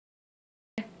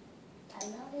I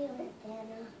love you,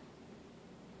 Deanna.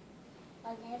 I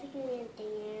love you,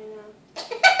 Deanna.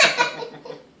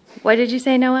 What did you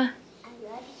say, Noah? I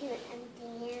love you,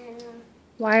 Deanna.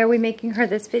 Why are we making her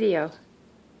this video?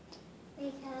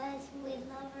 Because we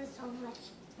love her so much.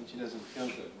 And she doesn't feel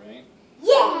good, right?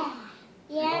 Yeah!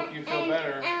 We hope you feel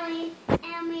better.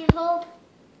 And we hope,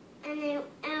 and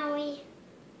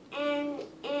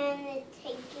it's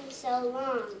taking so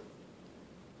long.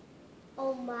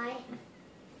 Oh my.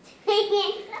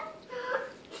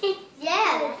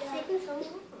 Yeah, it's taking so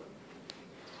long.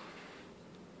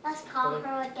 Let's call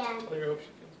her again. I hope she feels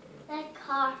better. Let's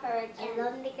call her again.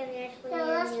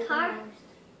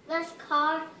 Let's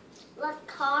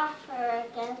call her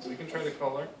again. We can try to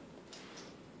call her.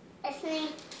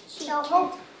 So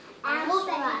hope I hope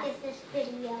that you get this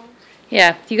video.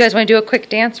 Yeah, you guys want to do a quick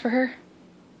dance for her?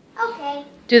 Okay.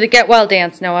 Do the get well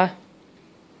dance, Noah.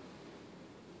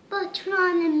 But turn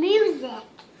on the music.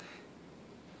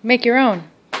 Make your own.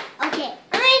 Okay.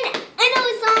 I know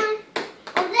it's on.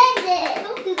 Oh, that's it.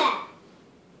 Don't do that.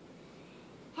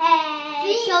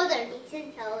 Hey, shoulder, knees and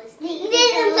toes.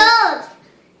 Knees and toes.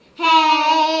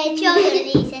 Hey, shoulder,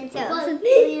 knees and toes.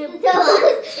 Knees and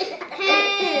toes.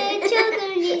 Hey, shoulder,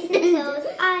 knees and toes.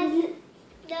 Eyes,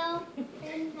 no,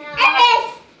 and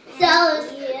toes.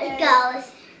 It goes.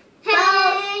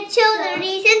 Hey, shoulder,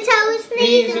 knees and toes.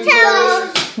 Knees and toes.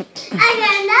 I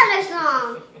got another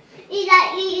song.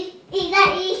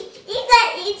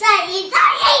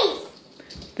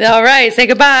 All right, say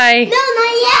goodbye. No,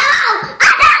 not yet.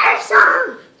 Another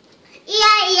song.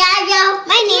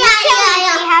 My name is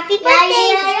Chelsea. Happy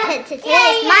birthday. Today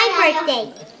is my birthday.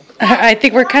 I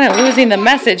think we're kind of losing the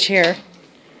message here.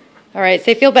 All right,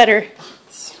 say feel better.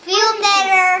 Feel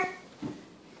better.